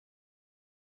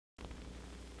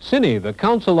Cine, the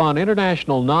Council on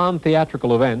International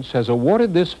Non-Theatrical Events, has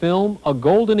awarded this film a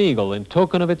Golden Eagle in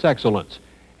token of its excellence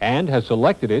and has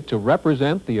selected it to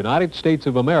represent the United States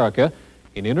of America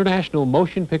in international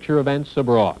motion picture events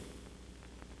abroad.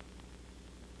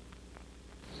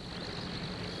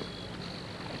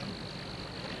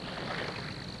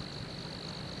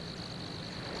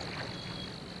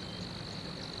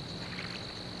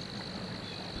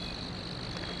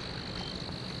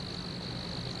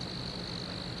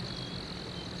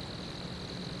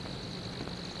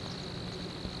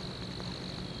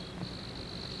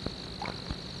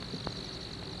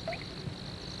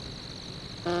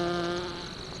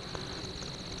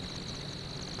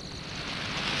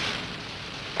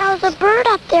 There's a bird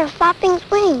up there flapping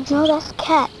its wings. No, that's a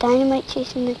cat. Dynamite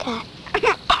chasing the cat.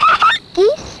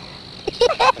 Geese?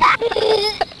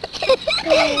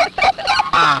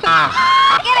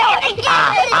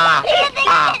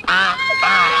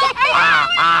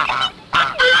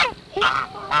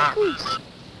 Goose.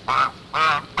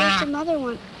 There's another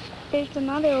one. There's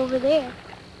another over there.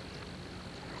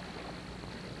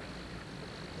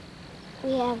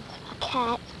 We have a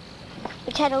cat,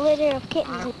 which had a litter of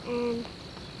kittens and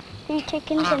 3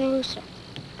 chickens and a rooster.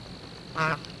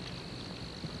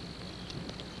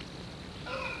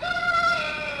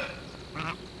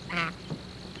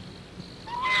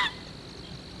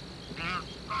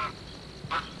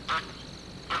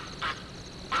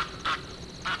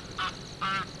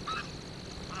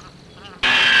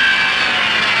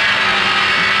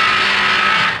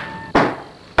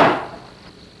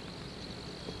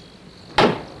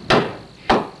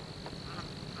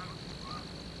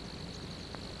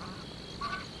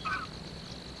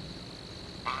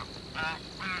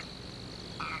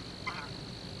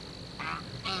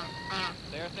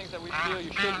 There are things that we feel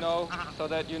you should know so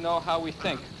that you know how we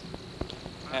think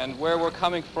and where we're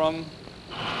coming from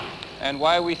and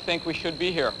why we think we should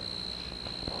be here.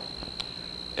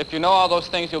 If you know all those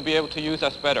things, you'll be able to use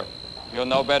us better. You'll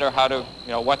know better how to,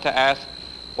 what to ask,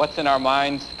 what's in our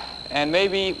minds, and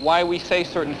maybe why we say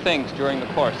certain things during the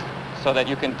course so that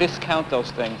you can discount those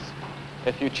things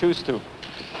if you choose to,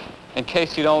 in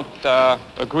case you don't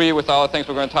agree with all the things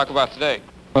we're going to talk about today.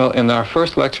 Well, in our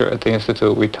first lecture at the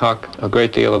Institute, we talked a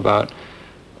great deal about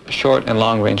short and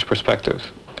long-range perspectives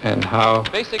and how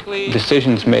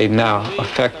decisions made now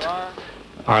affect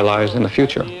our lives in the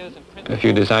future. If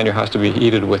you design your house to be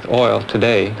heated with oil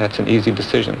today, that's an easy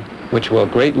decision, which will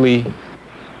greatly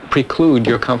preclude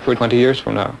your comfort 20 years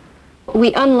from now.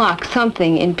 We unlock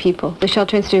something in people. The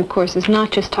Shelter Institute course is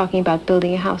not just talking about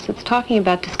building a house, it's talking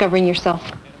about discovering yourself.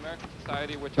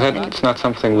 It's not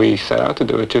something we set out to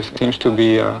do. It just seems to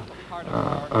be a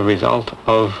result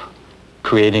of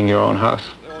creating your own house.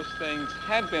 Those things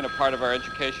had been a part of our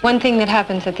education. One thing that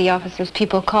happens at the office is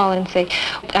people call and say,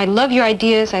 I love your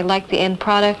ideas, I like the end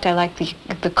product, I like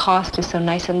the cost is so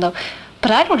nice and low,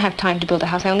 but I don't have time to build a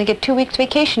house. I only get 2 weeks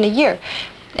vacation a year.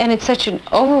 And it's such an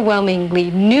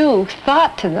overwhelmingly new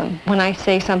thought to them when I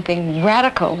say something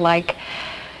radical like,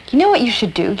 you know what you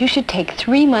should do? You should take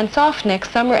 3 months off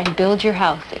next summer and build your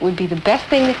house. It would be the best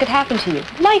thing that could happen to you.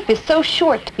 Life is so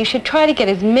short. You should try to get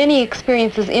as many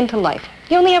experiences into life.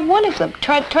 You only have one of them.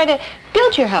 Try to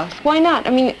build your house. Why not?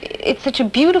 I mean, it's such a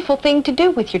beautiful thing to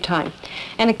do with your time.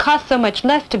 And it costs so much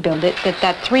less to build it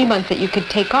that 3 months that you could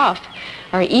take off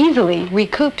are easily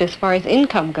recouped as far as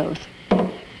income goes.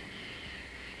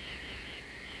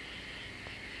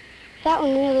 That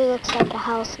one really looks like a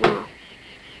house now.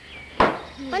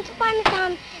 Once upon a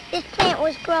time, this plant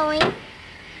was growing,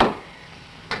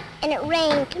 and it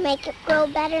rained to make it grow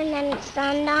better, and then it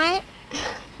sunned on it.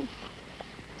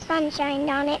 Sun shined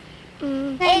on it,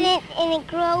 and it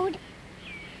growed.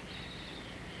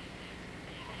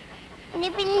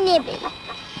 Nibbly,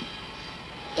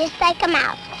 just like a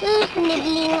mouse. Who's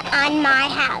nibbling on my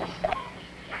house?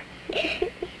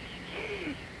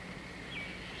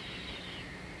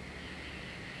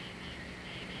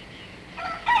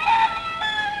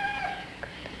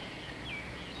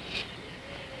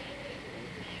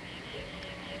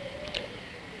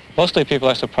 Mostly people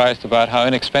are surprised about how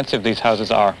inexpensive these houses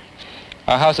are.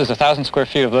 Our house is 1,000 square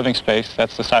feet of living space.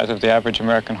 That's the size of the average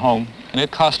American home. And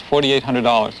it cost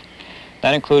 $4,800.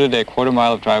 That included a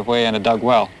quarter-mile of driveway and a dug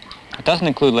well. It doesn't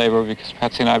include labor because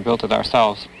Patsy and I built it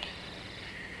ourselves.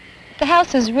 The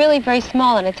house is really very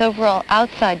small in its overall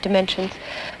outside dimensions,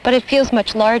 but it feels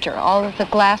much larger. All of the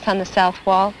glass on the south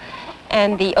wall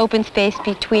and the open space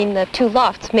between the 2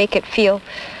 lofts make it feel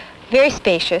very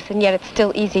spacious, and yet it's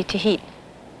still easy to heat.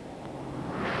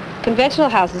 Conventional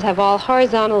houses have all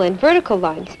horizontal and vertical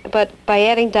lines, but by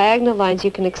adding diagonal lines you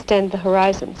can extend the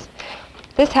horizons.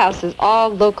 This house is all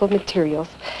local materials.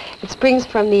 It springs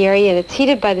from the area and it's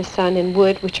heated by the sun and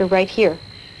wood, which are right here.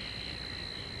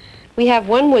 We have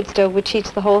one wood stove which heats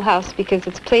the whole house because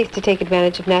it's placed to take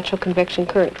advantage of natural convection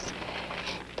currents.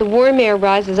 The warm air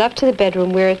rises up to the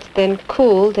bedroom where it's then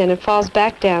cooled and it falls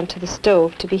back down to the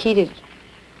stove to be heated.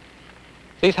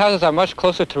 These houses are much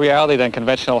closer to reality than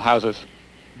conventional houses.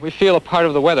 We feel a part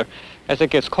of the weather. As it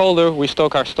gets colder, we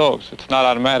stoke our stoves. It's not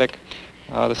automatic.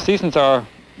 The seasons are a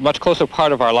much closer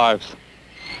part of our lives.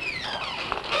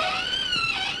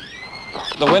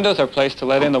 The windows are placed to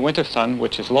let in the winter sun,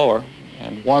 which is lower,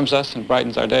 and warms us and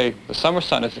brightens our day. The summer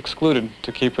sun is excluded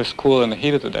to keep us cool in the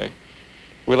heat of the day.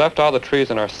 We left all the trees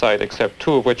in our site, except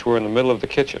 2 of which were in the middle of the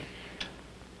kitchen.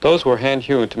 Those were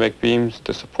hand-hewn to make beams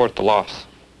to support the lofts.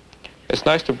 It's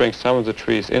nice to bring some of the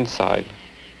trees inside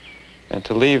and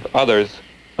to leave others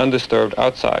undisturbed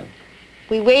outside.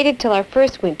 We waited till our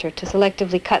first winter to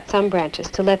selectively cut some branches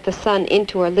to let the sun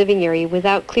into our living area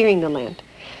without clearing the land.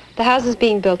 The houses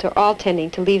being built are all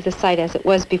tending to leave the site as it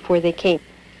was before they came.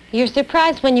 You're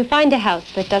surprised when you find a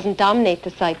house that doesn't dominate the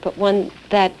site, but one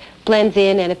that blends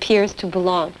in and appears to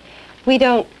belong. We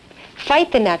don't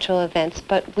fight the natural events,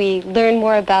 but we learn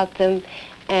more about them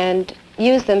and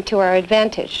use them to our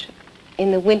advantage.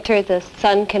 In the winter, the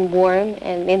sun can warm,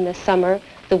 and in the summer,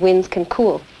 the winds can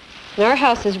cool. And our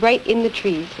house is right in the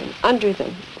trees and under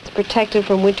them. It's protected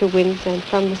from winter winds and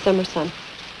from the summer sun.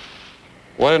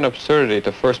 What an absurdity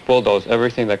to first bulldoze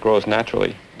everything that grows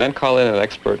naturally, then call in an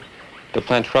expert to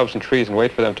plant shrubs and trees and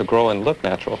wait for them to grow and look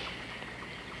natural.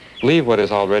 Leave what is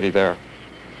already there.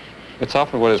 It's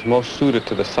often what is most suited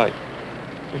to the site.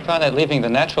 We found that leaving the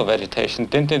natural vegetation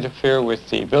didn't interfere with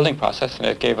the building process, and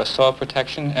it gave us soil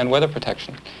protection and weather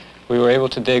protection. We were able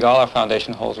to dig all our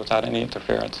foundation holes without any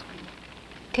interference.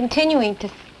 Continuing to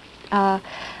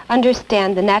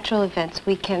understand the natural events,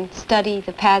 we can study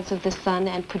the paths of the sun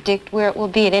and predict where it will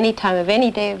be at any time of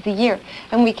any day of the year.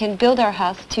 And we can build our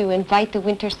house to invite the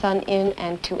winter sun in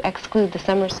and to exclude the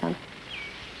summer sun.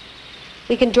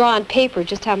 We can draw on paper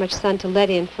just how much sun to let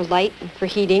in for light and for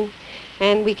heating,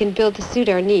 and we can build to suit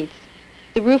our needs.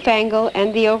 The roof angle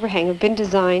and the overhang have been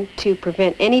designed to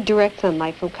prevent any direct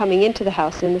sunlight from coming into the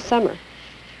house in the summer.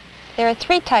 There are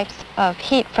 3 types of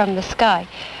heat from the sky.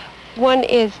 One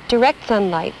is direct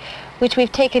sunlight, which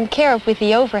we've taken care of with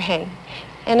the overhang.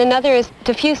 And another is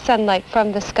diffuse sunlight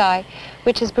from the sky,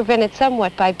 which is prevented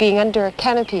somewhat by being under a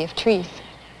canopy of trees.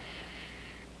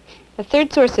 The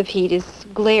third source of heat is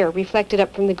glare reflected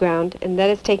up from the ground, and that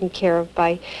is taken care of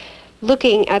by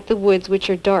looking at the woods, which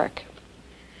are dark.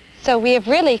 So we have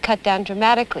really cut down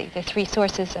dramatically the 3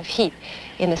 sources of heat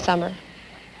in the summer.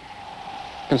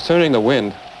 Concerning the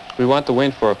wind, we want the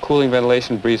wind for a cooling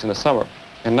ventilation breeze in the summer,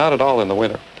 and not at all in the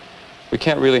winter. We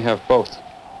can't really have both.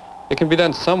 It can be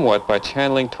done somewhat by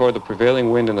channeling toward the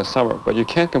prevailing wind in the summer, but you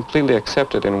can't completely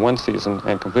accept it in one season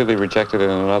and completely reject it in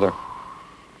another.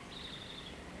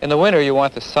 In the winter, you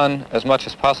want the sun as much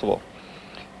as possible.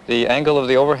 The angle of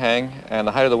the overhang and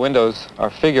the height of the windows are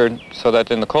figured so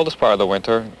that in the coldest part of the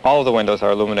winter, all of the windows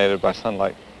are illuminated by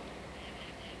sunlight.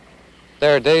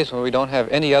 There are days when we don't have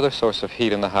any other source of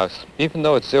heat in the house. Even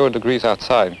though it's 0 degrees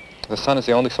outside, the sun is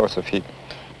the only source of heat.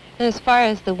 And as far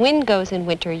as the wind goes in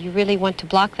winter, you really want to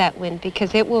block that wind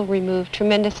because it will remove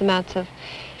tremendous amounts of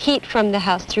heat from the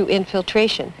house through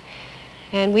infiltration.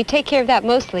 And we take care of that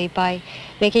mostly by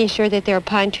making sure that there are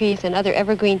pine trees and other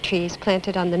evergreen trees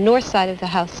planted on the north side of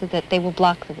the house so that they will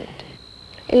block the wind.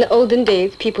 In the olden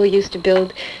days, people used to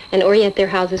build and orient their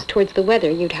houses towards the weather.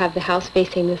 You'd have the house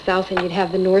facing the south and you'd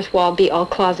have the north wall be all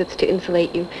closets to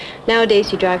insulate you.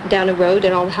 Nowadays, you drive down a road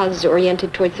and all the houses are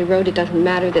oriented towards the road. It doesn't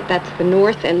matter that that's the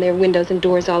north and their windows and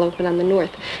doors all open on the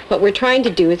north. What we're trying to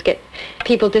do is get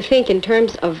people to think in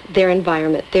terms of their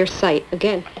environment, their site,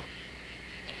 again.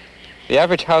 The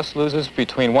average house loses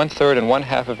between 1/3 and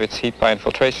 1/2 of its heat by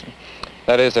infiltration.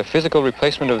 That is a physical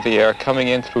replacement of the air coming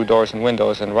in through doors and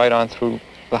windows and right on through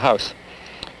the house.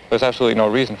 There's absolutely no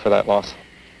reason for that loss.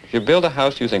 If you build a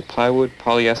house using plywood,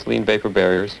 polyethylene vapor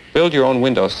barriers, build your own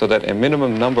windows so that a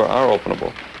minimum number are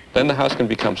openable. Then the house can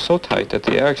become so tight that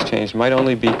the air exchange might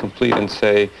only be complete in,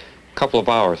 say, a couple of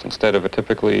hours instead of a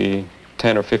typically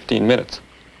 10 or 15 minutes.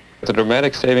 The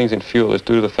dramatic savings in fuel is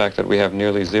due to the fact that we have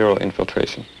nearly 0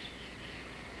 infiltration.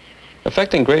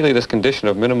 Affecting greatly this condition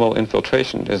of minimal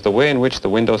infiltration is the way in which the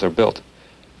windows are built.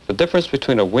 The difference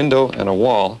between a window and a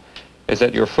wall is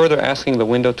that you're further asking the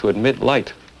window to admit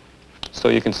light so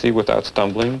you can see without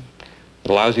stumbling.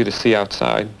 It allows you to see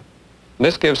outside. And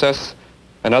this gives us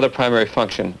another primary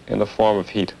function in the form of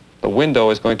heat. The window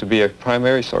is going to be a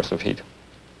primary source of heat.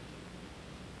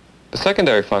 The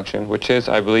secondary function, which is,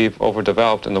 I believe,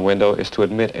 overdeveloped in the window, is to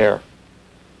admit air.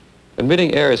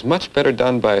 Admitting air is much better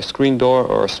done by a screen door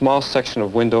or a small section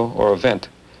of window or a vent.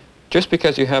 Just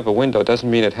because you have a window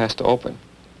doesn't mean it has to open.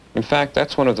 In fact,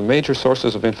 that's one of the major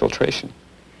sources of infiltration.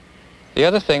 The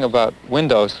other thing about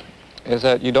windows is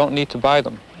that you don't need to buy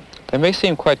them. They may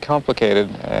seem quite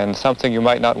complicated and something you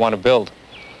might not want to build,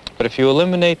 but if you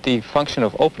eliminate the function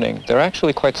of opening, they're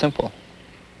actually quite simple.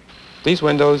 These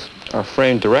windows are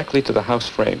framed directly to the house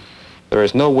frame. There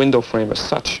is no window frame as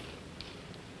such.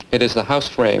 It is the house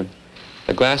frame.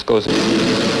 The glass goes in. Are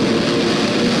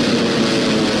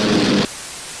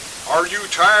you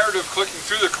tired of clicking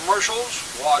through the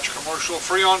commercials? Watch commercial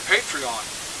free on Patreon.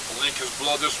 The link is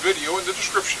below this video in the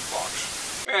description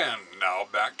box. And now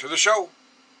back to the show.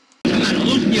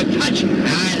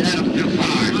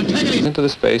 Into the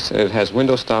space, and it has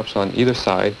window stops on either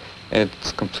side, and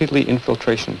it's completely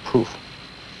infiltration proof.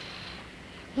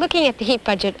 Looking at the heat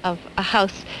budget of a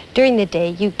house during the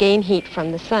day, you gain heat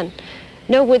from the sun.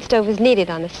 No wood stove is needed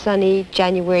on a sunny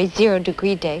January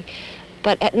 0-degree day,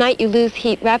 but at night you lose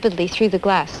heat rapidly through the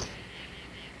glass.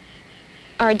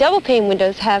 Our double-pane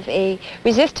windows have a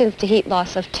resistance to heat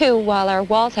loss of 2, while our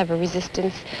walls have a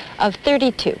resistance of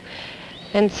 32.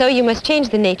 And so you must change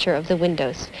the nature of the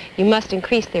windows. You must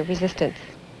increase their resistance.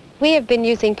 We have been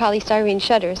using polystyrene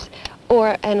shutters,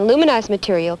 or an aluminized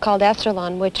material called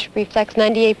Astrolon, which reflects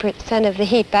 98% of the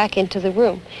heat back into the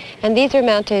room. And these are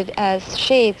mounted as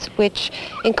shades which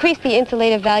increase the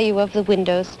insulative value of the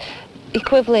windows,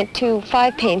 equivalent to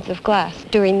 5 panes of glass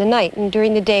during the night. And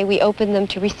during the day, we open them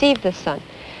to receive the sun.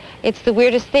 It's the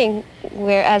weirdest thing,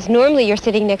 whereas normally you're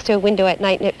sitting next to a window at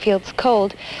night and it feels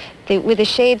cold, with the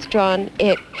shades drawn,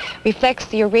 it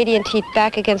reflects your radiant heat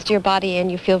back against your body and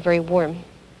you feel very warm.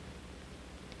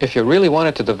 If you really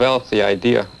wanted to develop the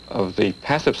idea of the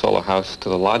passive solar house to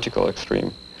the logical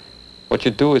extreme, what you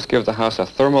do is give the house a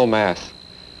thermal mass,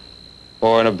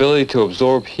 or an ability to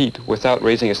absorb heat without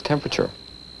raising its temperature.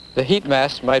 The heat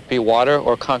mass might be water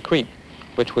or concrete,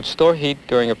 which would store heat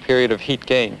during a period of heat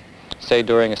gain, say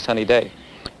during a sunny day.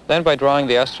 Then by drawing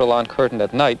the Astrolon curtain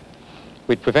at night,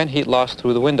 we'd prevent heat loss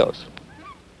through the windows.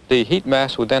 The heat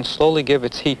mass would then slowly give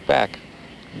its heat back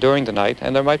during the night,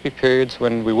 and there might be periods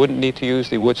when we wouldn't need to use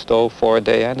the wood stove for a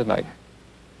day and a night.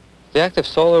 The active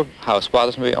solar house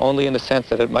bothers me only in the sense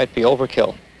that it might be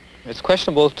overkill. It's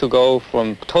questionable to go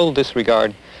from total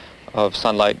disregard of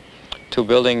sunlight to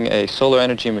building a solar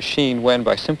energy machine when,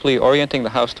 by simply orienting the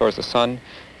house towards the sun,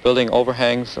 building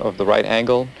overhangs of the right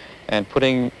angle, and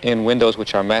putting in windows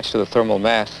which are matched to the thermal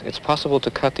mass, it's possible to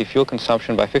cut the fuel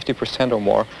consumption by 50% or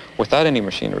more without any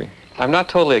machinery. I'm not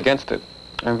totally against it.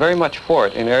 I'm very much for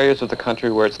it in areas of the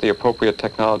country where it's the appropriate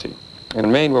technology.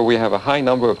 In Maine, where we have a high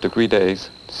number of degree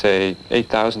days, say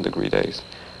 8,000 degree days,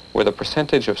 where the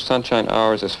percentage of sunshine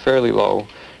hours is fairly low,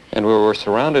 and where we're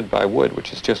surrounded by wood,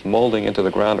 which is just molding into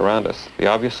the ground around us, the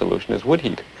obvious solution is wood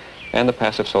heat and the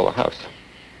passive solar house.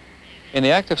 In the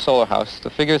active solar house,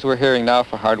 the figures we're hearing now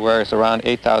for hardware is around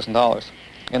 $8,000.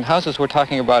 In houses we're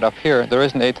talking about up here, there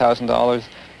isn't $8,000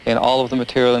 in all of the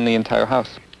material in the entire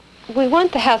house. We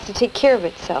want the house to take care of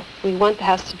itself. We want the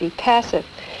house to be passive.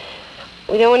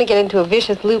 We don't want to get into a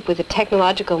vicious loop with a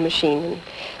technological machine.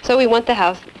 So we want the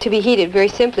house to be heated very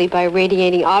simply by a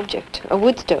radiating object, a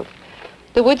wood stove.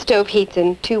 The wood stove heats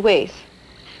in 2 ways.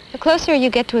 The closer you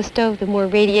get to a stove, the more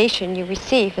radiation you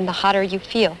receive and the hotter you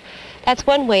feel. That's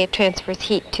one way it transfers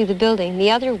heat to the building.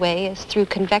 The other way is through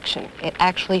convection. It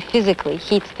actually physically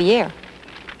heats the air.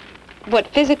 What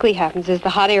physically happens is the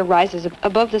hot air rises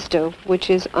above the stove, which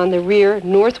is on the rear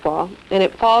north wall, and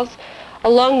it falls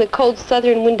along the cold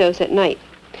southern windows at night.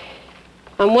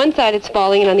 On one side it's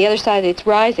falling, and on the other side it's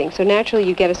rising, so naturally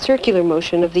you get a circular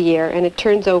motion of the air, and it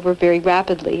turns over very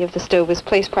rapidly if the stove is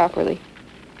placed properly.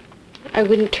 I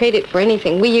wouldn't trade it for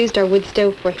anything. We used our wood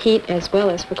stove for heat as well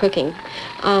as for cooking.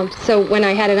 So when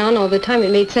I had it on all the time,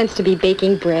 it made sense to be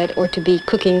baking bread or to be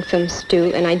cooking some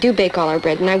stew, and I do bake all our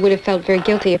bread, and I would have felt very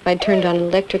guilty if I'd turned on an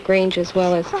electric range as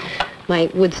well as my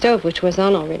wood stove, which was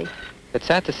on already. It's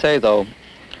sad to say, though,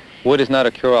 wood is not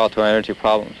a cure-all to our energy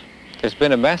problems. There's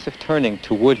been a massive turning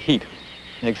to wood heat,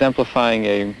 exemplifying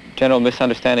a general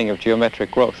misunderstanding of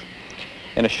geometric growth.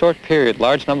 In a short period,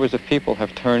 large numbers of people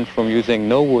have turned from using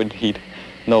no wood heat,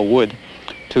 no wood,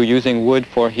 to using wood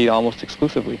for heat almost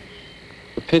exclusively.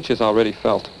 The pinch is already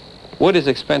felt. Wood is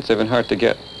expensive and hard to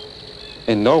get.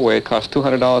 In Norway, it costs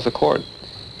 $200 a cord.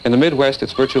 In the Midwest,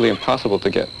 it's virtually impossible to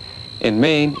get. In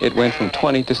Maine, it went from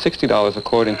 $20 to $60 a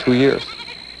cord in 2 years.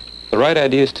 The right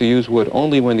idea is to use wood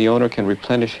only when the owner can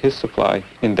replenish his supply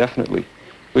indefinitely.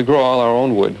 We grow all our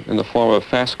own wood in the form of a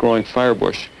fast-growing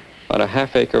firebush on a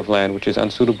half-acre of land which is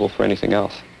unsuitable for anything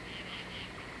else.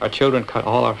 Our children cut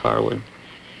all our firewood.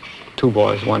 2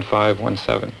 boys, 1 5, 1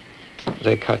 7.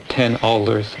 They cut 10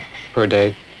 alders per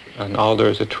day. An alder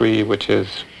is a tree which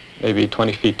is maybe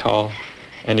 20 feet tall,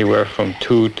 anywhere from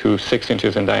 2 to 6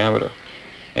 inches in diameter.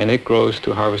 And it grows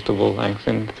to harvestable length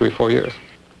in 3-4 years.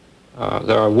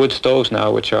 There are wood stoves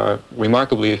now which are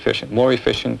remarkably efficient, more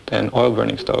efficient than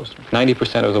oil-burning stoves.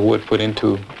 90% of the wood put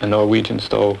into a Norwegian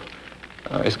stove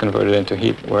is converted into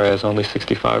heat, whereas only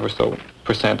 65 or so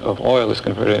 % of oil is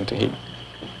converted into heat.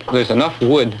 There's enough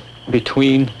wood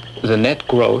between the net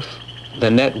growth, the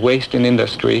net waste in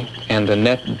industry, and the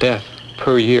net death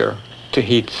per year to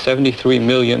heat 73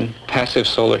 million passive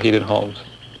solar heated homes,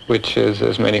 which is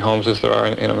as many homes as there are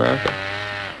in America.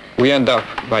 We end up,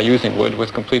 by using wood,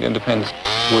 with complete independence.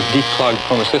 We're declogged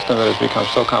from a system that has become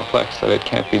so complex that it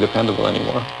can't be dependable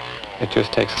anymore. It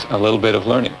just takes a little bit of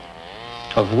learning,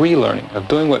 of relearning, of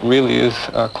doing what really is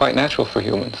quite natural for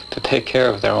humans, to take care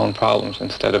of their own problems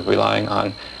instead of relying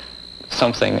on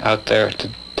something out there to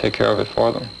take care of it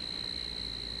for them.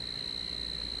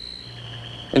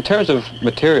 In terms of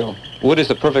material, wood is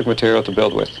the perfect material to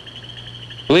build with.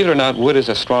 Believe it or not, wood is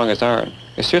as strong as iron.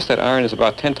 It's just that iron is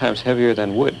about 10 times heavier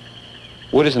than wood.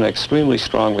 Wood is an extremely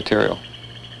strong material.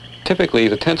 Typically,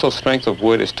 the tensile strength of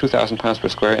wood is 2,000 pounds per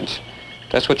square inch.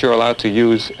 That's what you're allowed to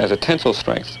use as a tensile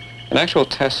strength. And actual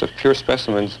tests of pure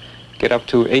specimens get up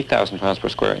to 8,000 pounds per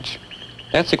square inch.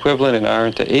 That's equivalent in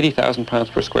iron to 80,000 pounds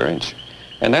per square inch.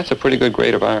 And that's a pretty good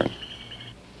grade of iron.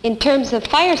 In terms of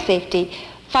fire safety,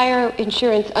 fire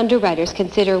insurance underwriters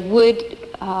consider wood,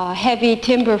 heavy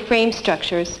timber frame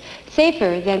structures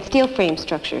safer than steel frame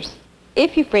structures.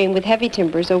 If you frame with heavy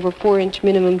timbers over 4-inch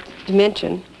minimum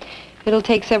dimension, it'll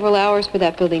take several hours for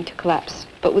that building to collapse.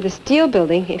 But with a steel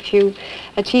building, if you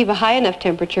achieve a high enough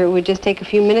temperature, it would just take a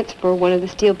few minutes for one of the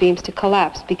steel beams to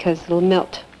collapse because it'll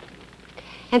melt.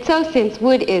 And so since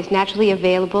wood is naturally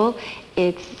available,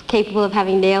 it's capable of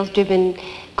having nails driven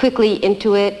quickly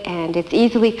into it, and it's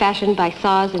easily fashioned by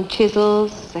saws and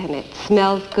chisels, and it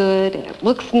smells good, and it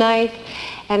looks nice,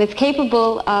 and it's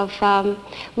capable of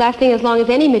lasting as long as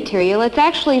any material. It's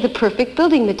actually the perfect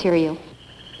building material.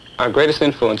 Our greatest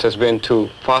influence has been to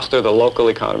foster the local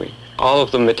economy. All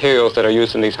of the materials that are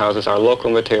used in these houses are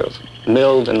local materials,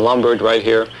 milled and lumbered right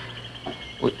here.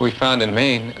 We found in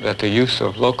Maine that the use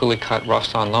of locally cut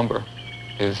rough-sawn lumber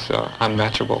is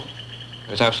unmatchable.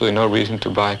 There's absolutely no reason to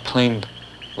buy planed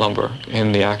lumber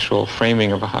in the actual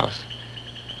framing of a house.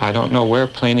 I don't know where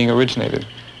planing originated.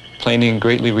 Planing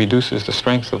greatly reduces the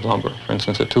strength of lumber. For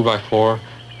instance, a 2x4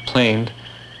 planed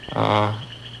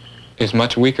is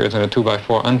much weaker than a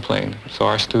 2x4 unplaned. So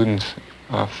our students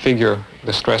figure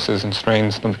the stresses and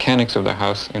strains, the mechanics of their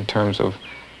house in terms of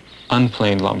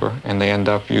unplaned lumber, and they end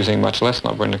up using much less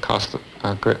lumber, and it costs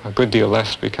a good deal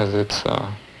less because it's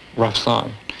rough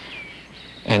sawn.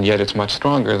 And yet it's much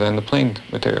stronger than the planed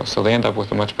material, so they end up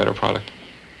with a much better product.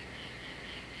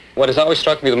 What has always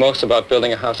struck me the most about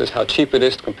building a house is how cheap it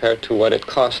is compared to what it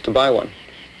costs to buy one.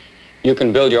 You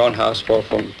can build your own house for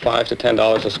from $5 to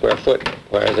 $10 a square foot,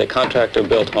 whereas a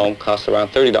contractor-built home costs around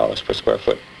 $30 per square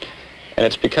foot. And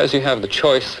it's because you have the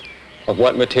choice of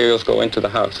what materials go into the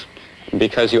house, and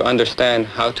because you understand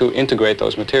how to integrate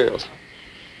those materials.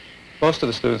 Most of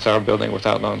the students are building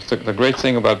without loans. The great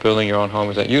thing about building your own home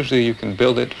is that usually you can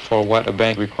build it for what a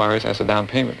bank requires as a down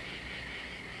payment.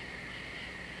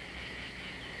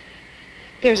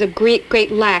 There's a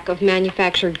great lack of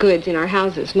manufactured goods in our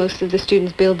houses. Most of the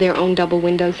students build their own double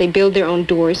windows. They build their own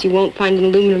doors. You won't find an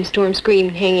aluminum storm screen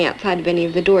hanging outside of any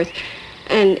of the doors.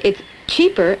 And it's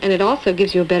cheaper, and it also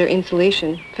gives you a better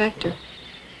insulation factor.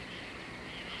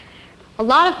 A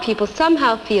lot of people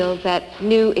somehow feel that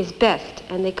new is best,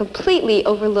 and they completely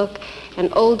overlook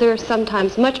an older,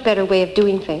 sometimes much better way of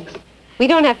doing things. We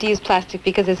don't have to use plastic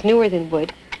because it's newer than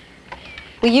wood.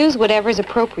 We use whatever is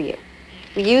appropriate.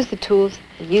 We use the tools,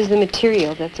 we use the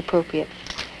material that's appropriate.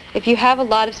 If you have a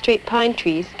lot of straight pine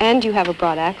trees and you have a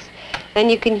broad axe, then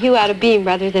you can hew out a beam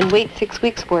rather than wait 6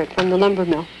 weeks for it from the lumber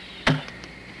mill.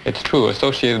 It's true.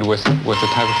 Associated with the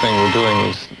type of thing we're doing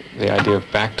is the idea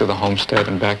of back to the homestead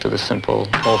and back to the simple,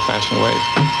 old-fashioned ways.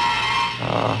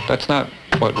 That's not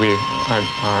what we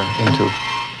are into.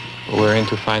 We're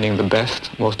into finding the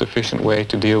best, most efficient way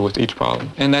to deal with each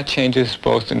problem. And that changes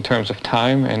both in terms of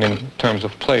time and in terms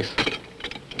of place.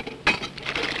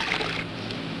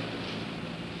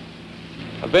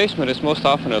 A basement is most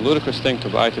often a ludicrous thing to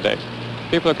buy today.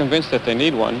 People are convinced that they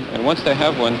need one, and once they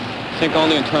have one, think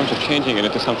only in terms of changing it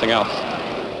into something else.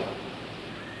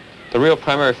 The real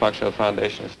primary function of the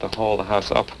foundation is to hold the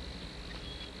house up.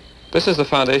 This is the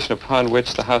foundation upon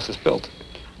which the house is built.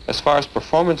 As far as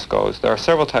performance goes, there are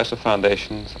several types of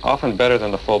foundations, often better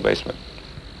than the full basement.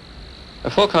 A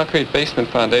full concrete basement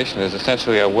foundation is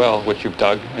essentially a well which you've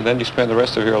dug, and then you spend the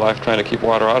rest of your life trying to keep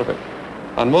water out of it.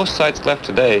 On most sites left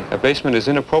today, a basement is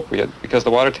inappropriate because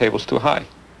the water table is too high.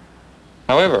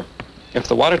 However, if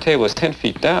the water table is 10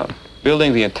 feet down,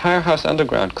 building the entire house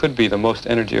underground could be the most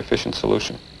energy-efficient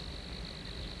solution.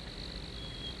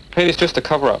 Paint is just a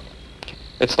cover-up.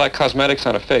 It's like cosmetics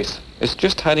on a face. It's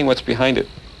just hiding what's behind it.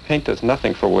 Paint does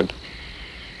nothing for wood.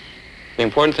 The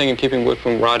important thing in keeping wood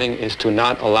from rotting is to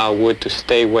not allow wood to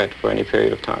stay wet for any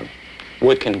period of time.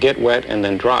 Wood can get wet and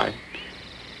then dry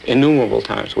innumerable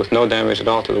times with no damage at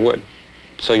all to the wood.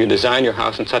 So you design your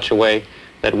house in such a way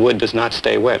that wood does not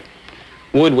stay wet.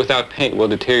 Wood without paint will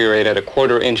deteriorate at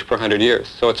 1/4 inch per 100 years,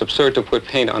 so it's absurd to put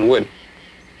paint on wood.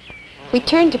 We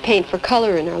turn to paint for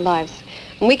color in our lives,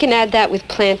 and we can add that with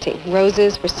planting.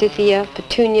 Roses, forsythia,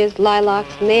 petunias,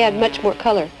 lilacs, and they add much more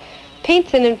color.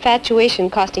 Paint's an infatuation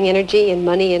costing energy and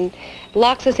money and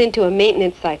locks us into a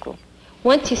maintenance cycle.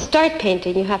 Once you start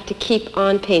painting, you have to keep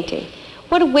on painting.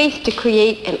 What a waste to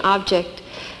create an object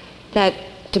that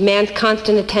demands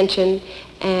constant attention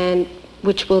and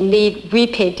which will need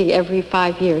repainting every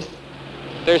 5 years.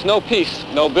 There's no piece,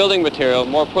 no building material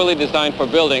more poorly designed for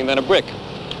building than a brick.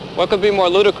 What could be more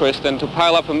ludicrous than to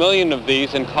pile up 1,000,000 of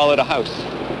these and call it a house?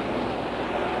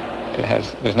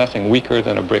 There's nothing weaker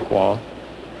than a brick wall,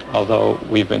 although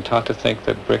we've been taught to think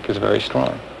that brick is very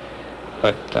strong.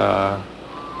 But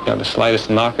the slightest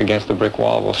knock against the brick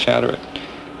wall will shatter it.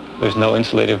 There's no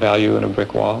insulative value in a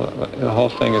brick wall. The whole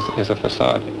thing is a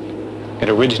facade. It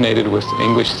originated with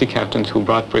English sea captains who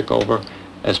brought brick over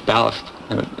as ballast,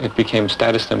 and it became a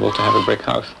status symbol to have a brick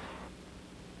house.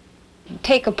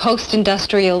 Take a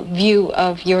post-industrial view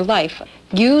of your life.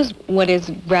 Use what is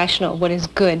rational, what is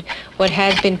good, what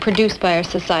has been produced by our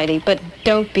society, but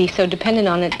don't be so dependent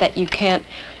on it that you can't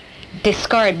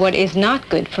discard what is not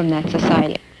good from that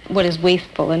society, what is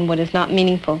wasteful and what is not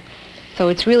meaningful. So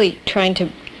it's really trying to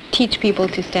teach people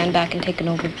to stand back and take an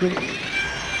overview.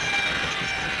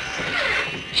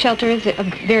 Shelter is a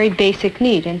very basic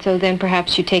need, and so then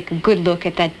perhaps you take a good look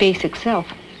at that basic self.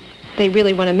 They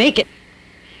really want to make it.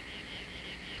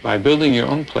 By building your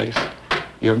own place,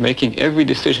 you're making every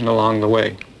decision along the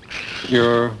way.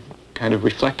 You're kind of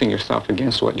reflecting yourself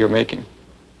against what you're making.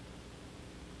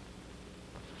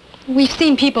 We've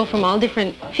seen people from all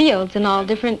different fields and all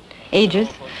different ages,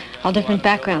 all different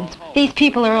backgrounds. These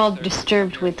people are all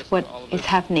disturbed with what is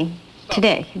happening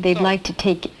today. They'd like to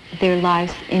take their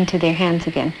lives into their hands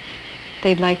again.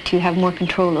 They'd like to have more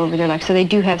control over their life, so they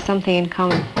do have something in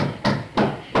common.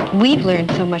 We've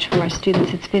learned so much from our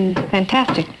students. It's been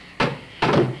fantastic.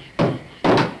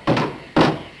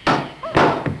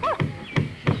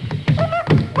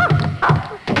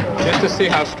 Just to see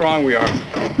how strong we are.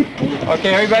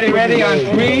 Okay, everybody ready on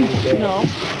 3? No.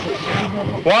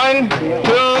 1,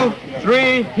 2,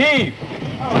 3, heave.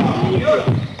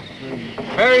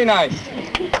 Very nice.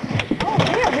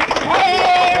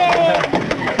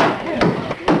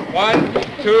 1,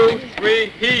 2,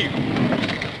 3, heave.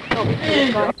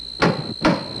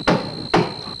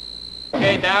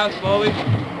 Okay, down slowly.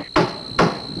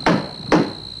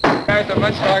 You guys are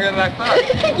much stronger than I thought.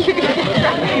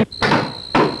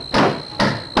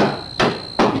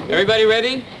 Everybody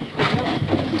ready?